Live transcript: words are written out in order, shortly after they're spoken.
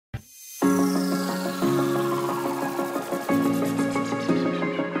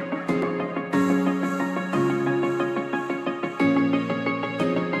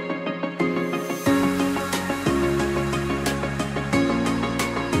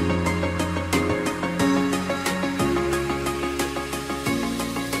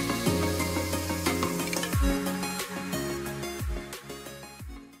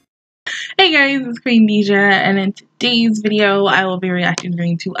guys, it's Queendija, and in today's video, I will be reacting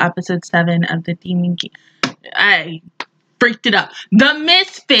to episode 7 of the Demon King. I freaked it up. The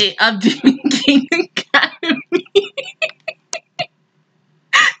Misfit of Demon King Academy.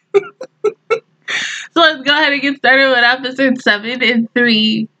 So let's go ahead and get started with episode 7 in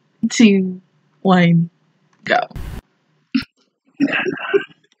 3, 2, 1, go.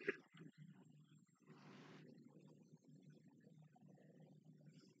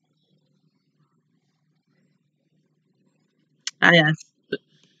 Ah, yes.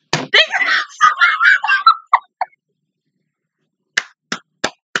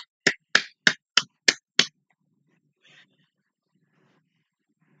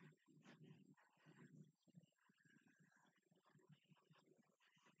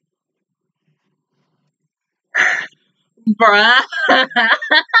 Bruh.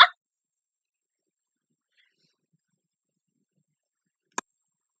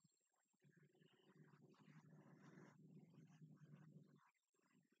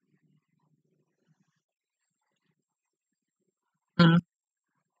 Oh,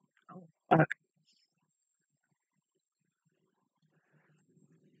 fuck.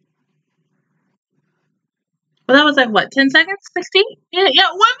 Well, that was like, what, 10 seconds? 60? Yeah,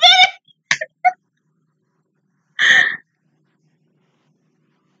 1 minute!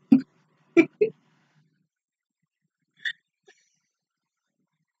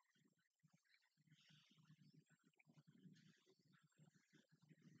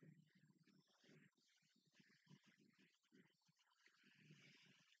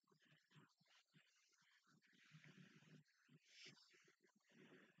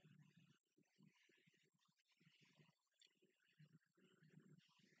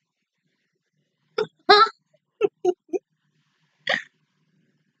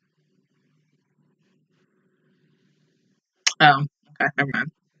 Oh, okay, never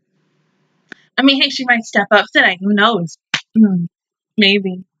mind. I mean, hey, she might step up today. Who knows?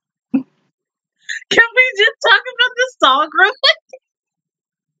 Maybe. Can we just talk about the song real quick?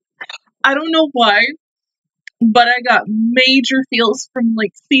 I don't know why, but I got major feels from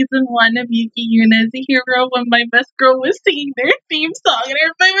like season 1 of Yuki Yuna as a hero when my best girl was singing their theme song and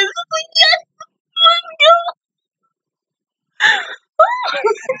everybody was just like, yes, let's go.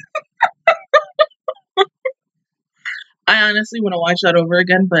 I honestly want to watch that over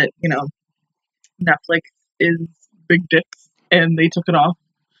again, but you know, Netflix is big dicks and they took it off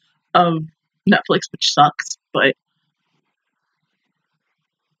of Netflix, which sucks, but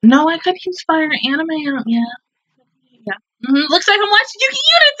no, I could use Fire Anime. Yeah. Looks like I'm watching Yuki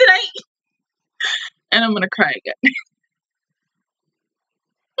Yuna tonight. And I'm gonna cry again.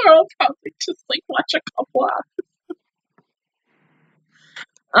 Or I'll probably just like watch a couple hours.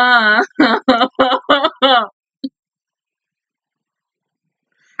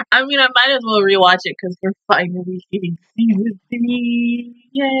 I mean, I might as well rewatch it because we're finally getting season 3.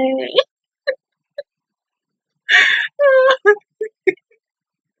 Yay!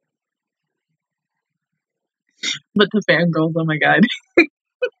 But the fangirls, oh my god.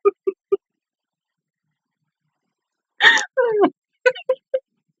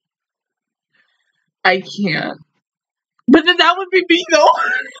 I can't. But then that would be me though.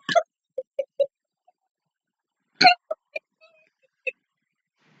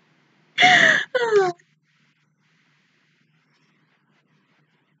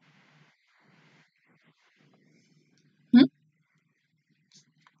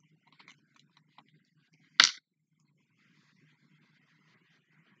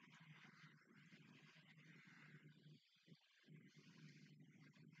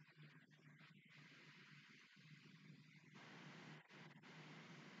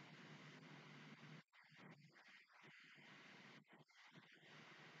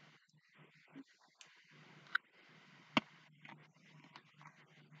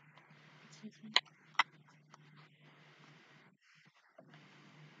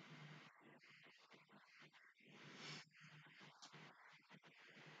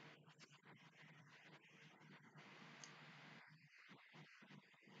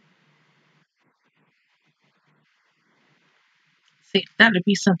 See, that'd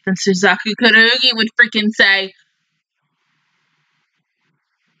be something Suzaku Kurugi would freaking say.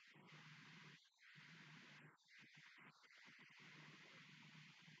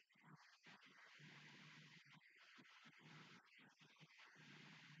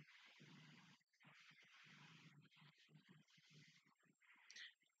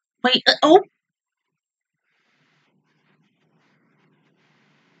 Wait, oh.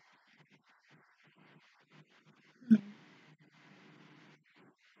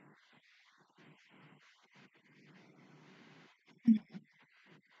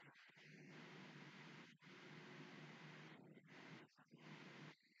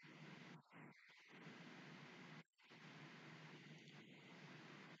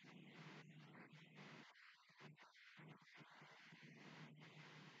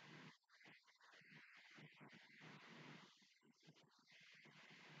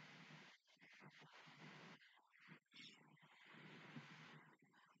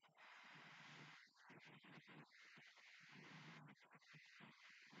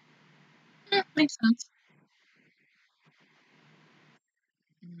 makes sense.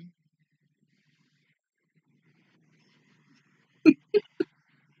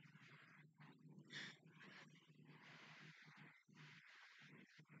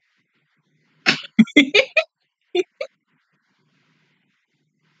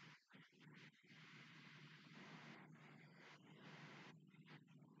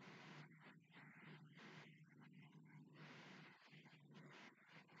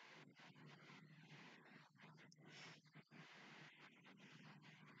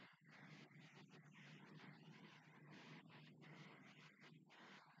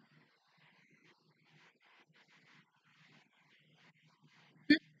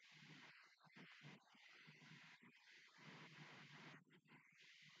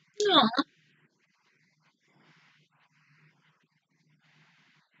 No,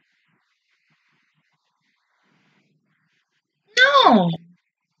 no.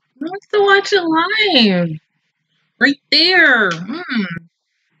 I want to watch it live. Right there.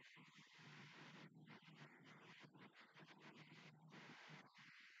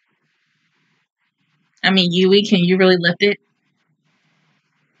 I mean, Yui, can you really lift it?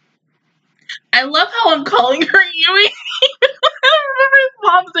 I love how I'm calling her Yui. I remember his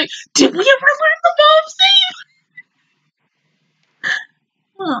mom's saying, did we ever learn the mom's name?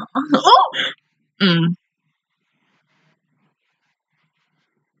 Oh!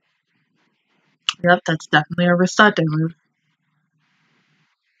 Yep, that's definitely a Risate move.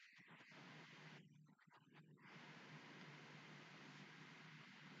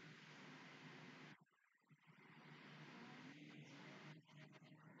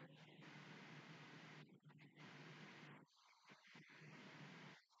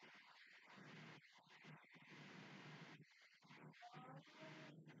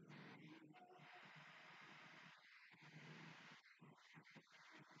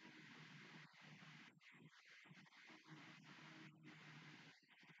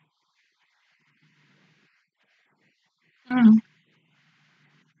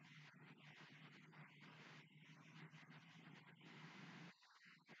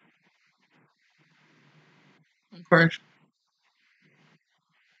 Of course.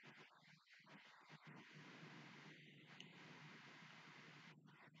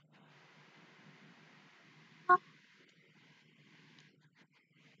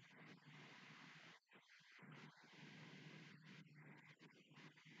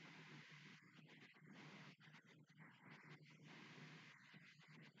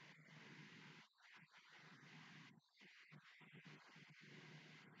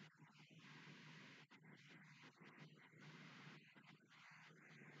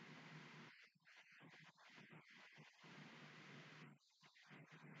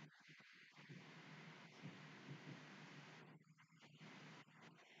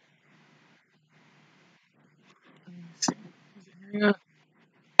 Yeah.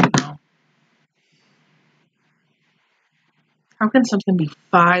 No. How can something be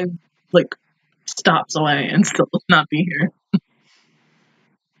 5 stops away and still not be here?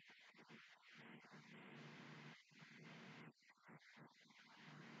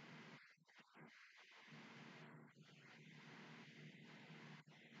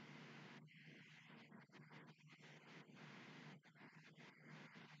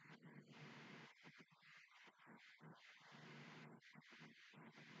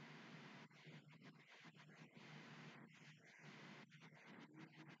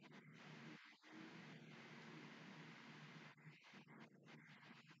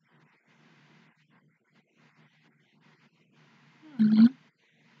 Mhm.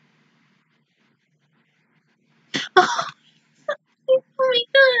 Oh, oh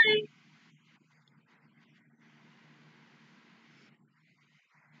my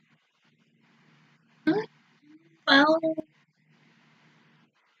god. Well,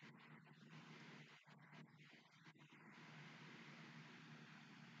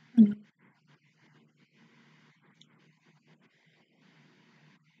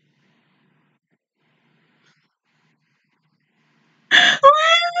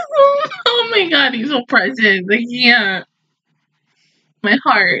 oh my god, he's so present. Like, yeah, my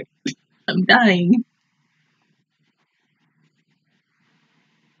heart. I'm dying.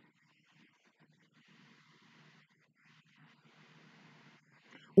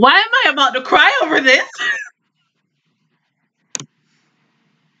 Why am I about to cry over this?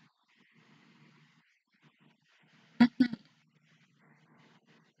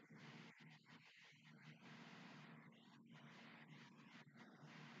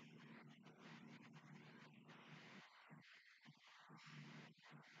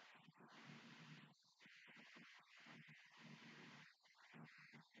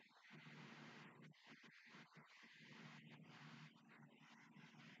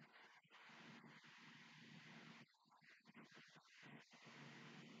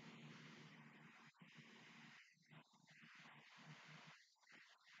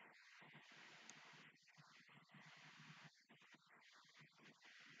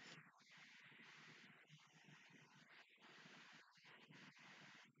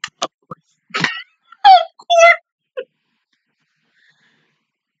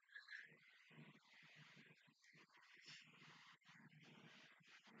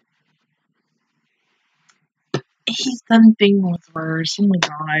 He's done things worse. Oh my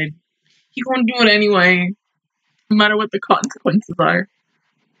god. He's gonna do it anyway. No matter what the consequences are.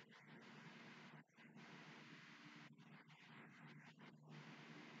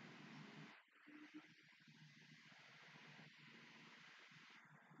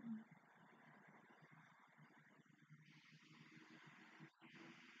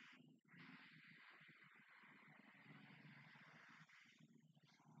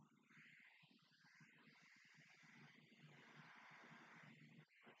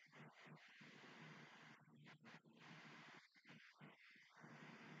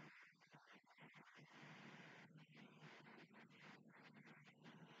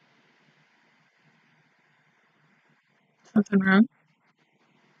 Something wrong?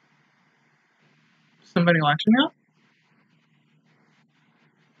 Somebody watching now?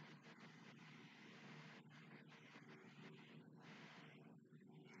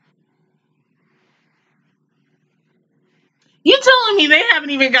 You telling me they haven't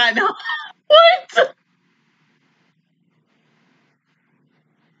even gotten what?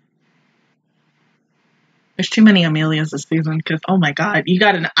 There's too many Amelias this season because, oh my god, you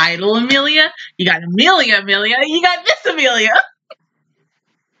got an idol Amelia, you got Amelia, you got this Amelia.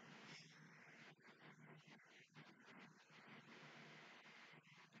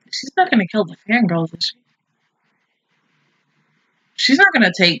 She's not gonna kill the fangirls, is she? She's not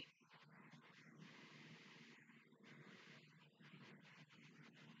gonna take.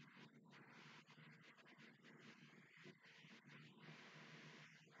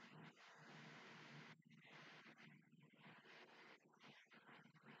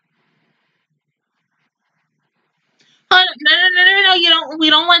 Oh, no, you don't. We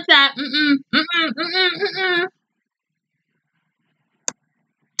don't want that.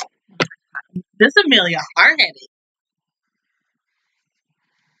 This Amelia hard-headed.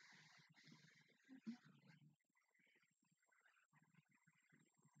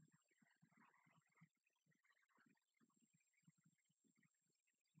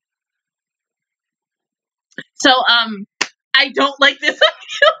 So, I don't like this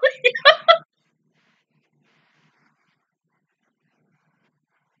Amelia.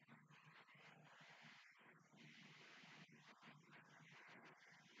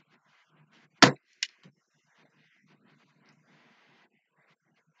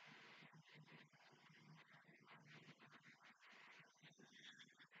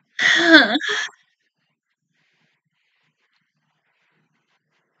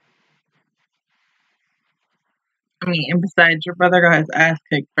 I mean, and besides, your brother got his ass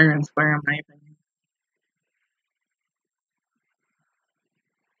kicked fair and square, in my opinion.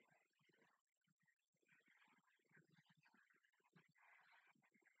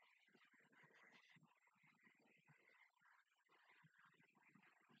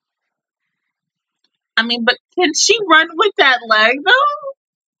 I mean, but can she run with that leg, though?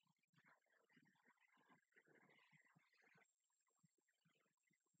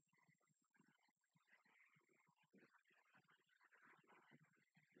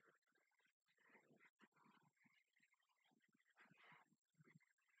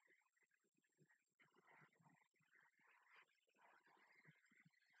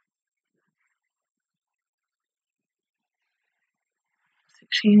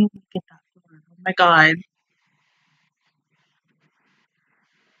 She didn't even get that sword. Oh my god.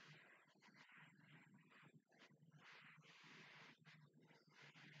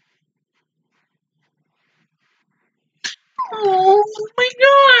 Oh my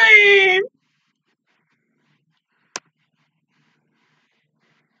god.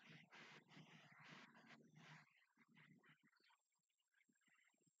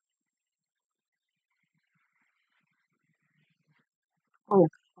 Oh,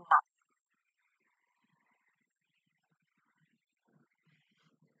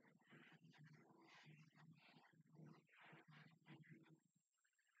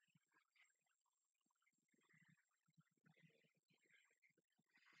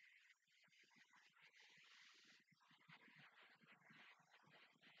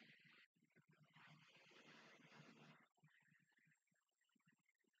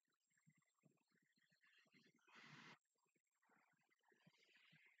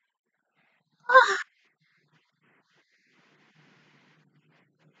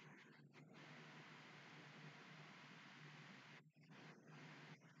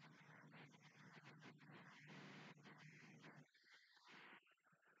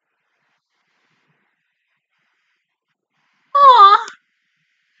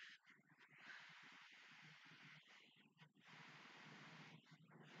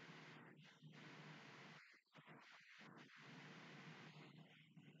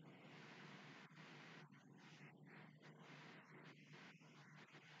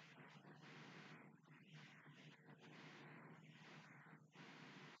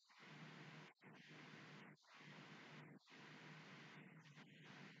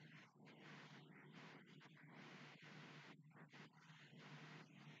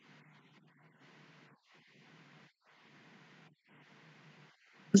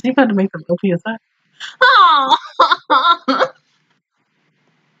 Is he about to make some OPSI? Oh!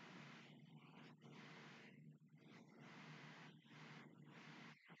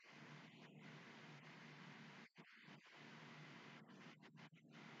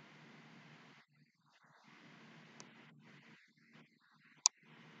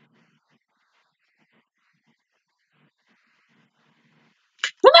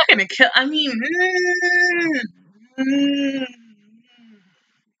 We're not gonna kill. I mean,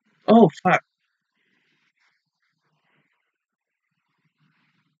 oh fuck.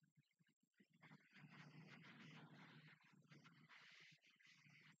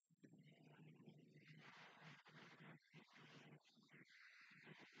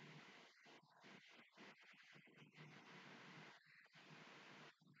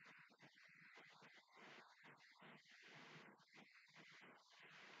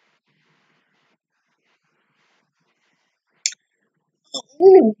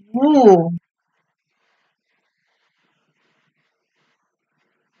 Ooh, ooh.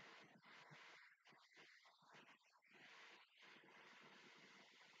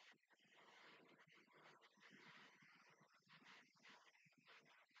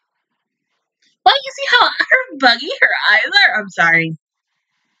 Well, you see how her buggy her eyes are? I'm sorry.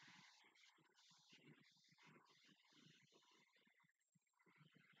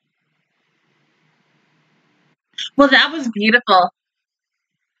 Well, that was beautiful.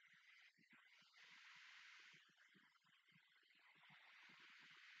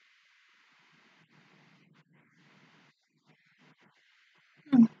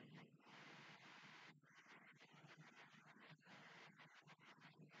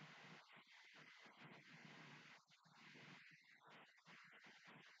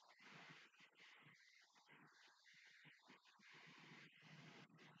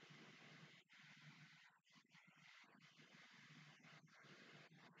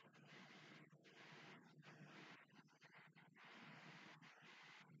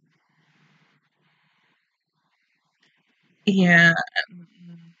 Yeah.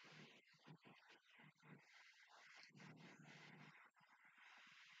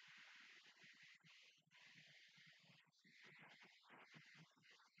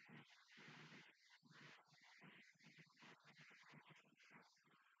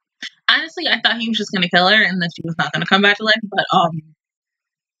 Honestly, I thought he was just gonna kill her and that she was not gonna come back to life. But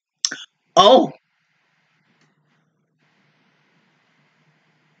oh,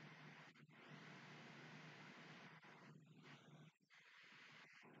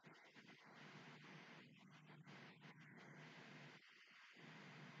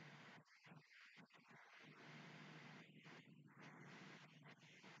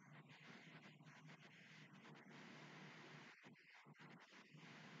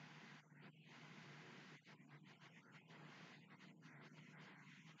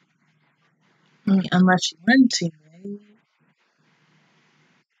 I mean, unless she wanted to. Right?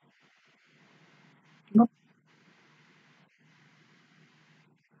 Nope.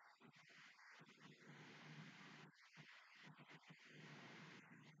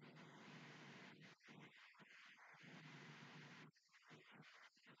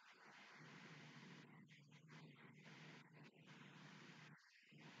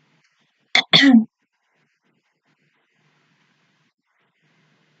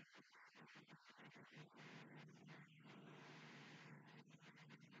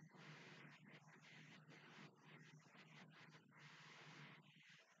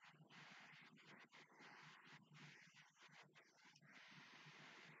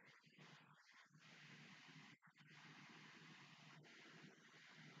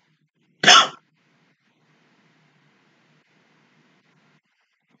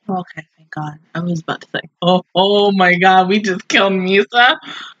 Okay, thank God. I was about to say, oh my God, we just killed Misa.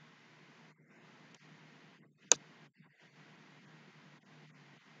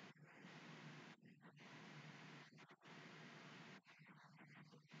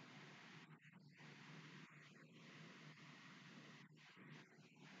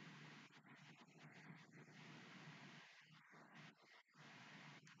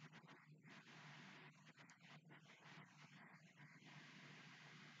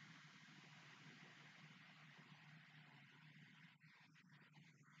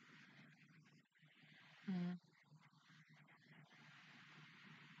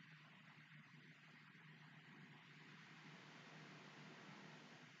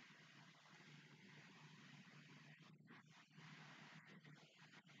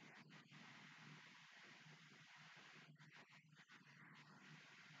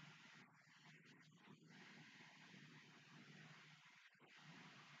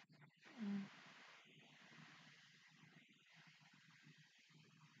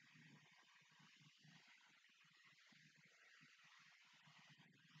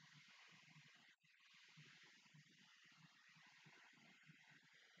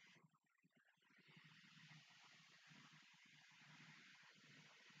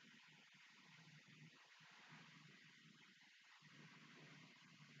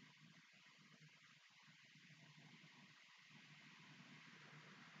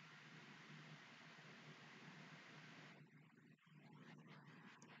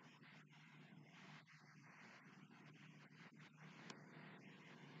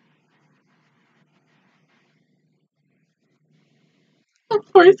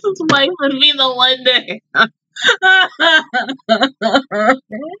 course his wife would be the one to.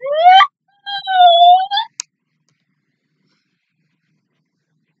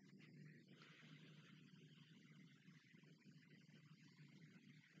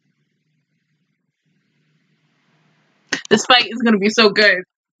 This fight is gonna be so good.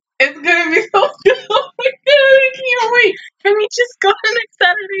 It's gonna be so good. Oh my god, I can't wait. Can we just go to next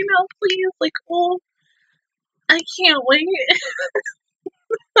Saturday now, please? Like, oh, I can't wait.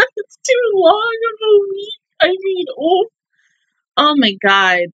 It's too long of a week. I mean, oh my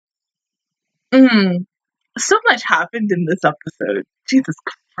god. So much happened in this episode. Jesus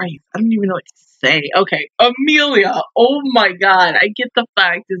Christ, I don't even know what to say. Okay, Amelia. Oh my god, I get the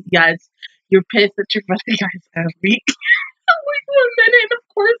fact is, yes, you're pissed that your brother dies every week. Like 1 minute, of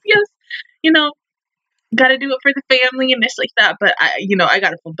course, yes, you know, gotta do it for the family and this like that, but I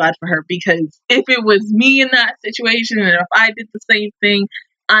gotta feel bad for her, because if it was me in that situation and if I did the same thing,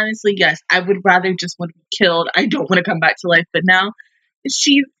 honestly, yes, I would rather just want to be killed. I don't want to come back to life, but now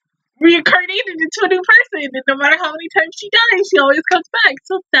she's reincarnated into a new person, and no matter how many times she dies, she always comes back,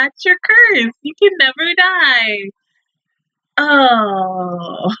 so that's your curse. You can never die.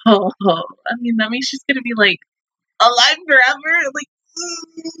 Oh, I mean, that means she's gonna be like alive forever. Like,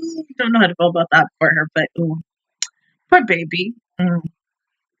 don't know how to feel about that for her, but poor baby.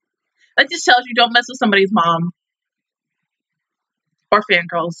 That just tells you don't mess with somebody's mom or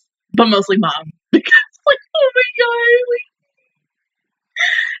fangirls, but mostly mom, because like, oh my god, like,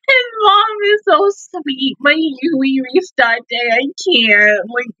 his mom is so sweet. My Yui reached that day. I can't.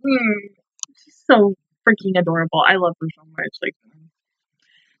 Like, she's so freaking adorable. I love her so much. Like,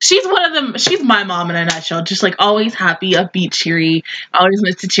 she's one of them. She's my mom in a nutshell. Just like always happy, upbeat, cheery. Always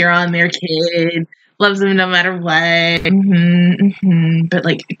wants to cheer on their kid. Loves them no matter what. But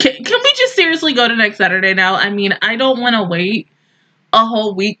like, can we just seriously go to next Saturday now? I mean, I don't want to wait a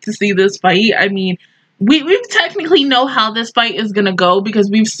whole week to see this fight. I mean, we technically know how this fight is gonna go because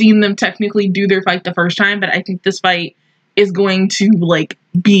we've seen them technically do their fight the first time. But I think this fight is going to like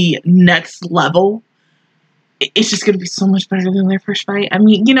be next level. It's just going to be so much better than their first fight. I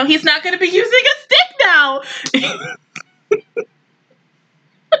mean, you know, he's not going to be using a stick now.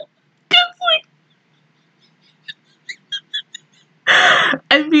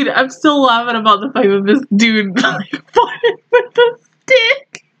 I mean, I'm still laughing about the fight with this dude like, with the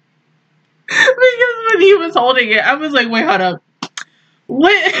stick. Because when he was holding it, I was like, wait, hold up.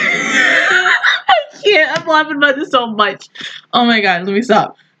 What? I can't. I'm laughing about this so much. Oh my god, let me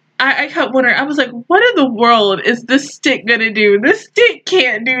stop. I kept wondering, I was like, what in the world is this stick gonna do? This stick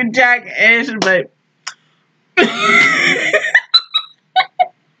can't do jack-ish, but I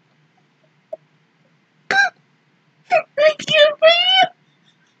can't breathe.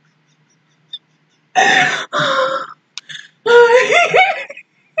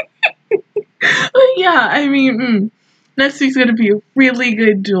 Yeah, I mean, next week's gonna be a really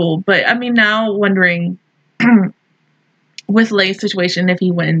good duel, but I mean, now wondering with Lay's situation, if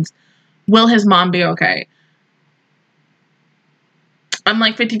he wins, will his mom be okay? I'm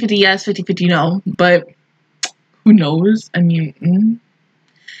like 50-50 yes, 50-50 no, but who knows? I mean,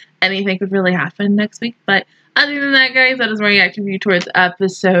 anything could really happen next week. But other than that, guys, that is my reaction review towards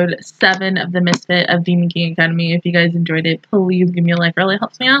episode 7 of the Misfit of Demon King Academy. If you guys enjoyed it, please give me a like. It really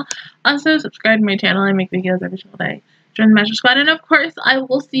helps me out. Also, subscribe to my channel. I make videos every single day. Join the Master Squad. And of course, I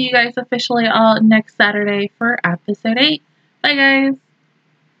will see you guys officially all next Saturday for episode 8. Bye, guys.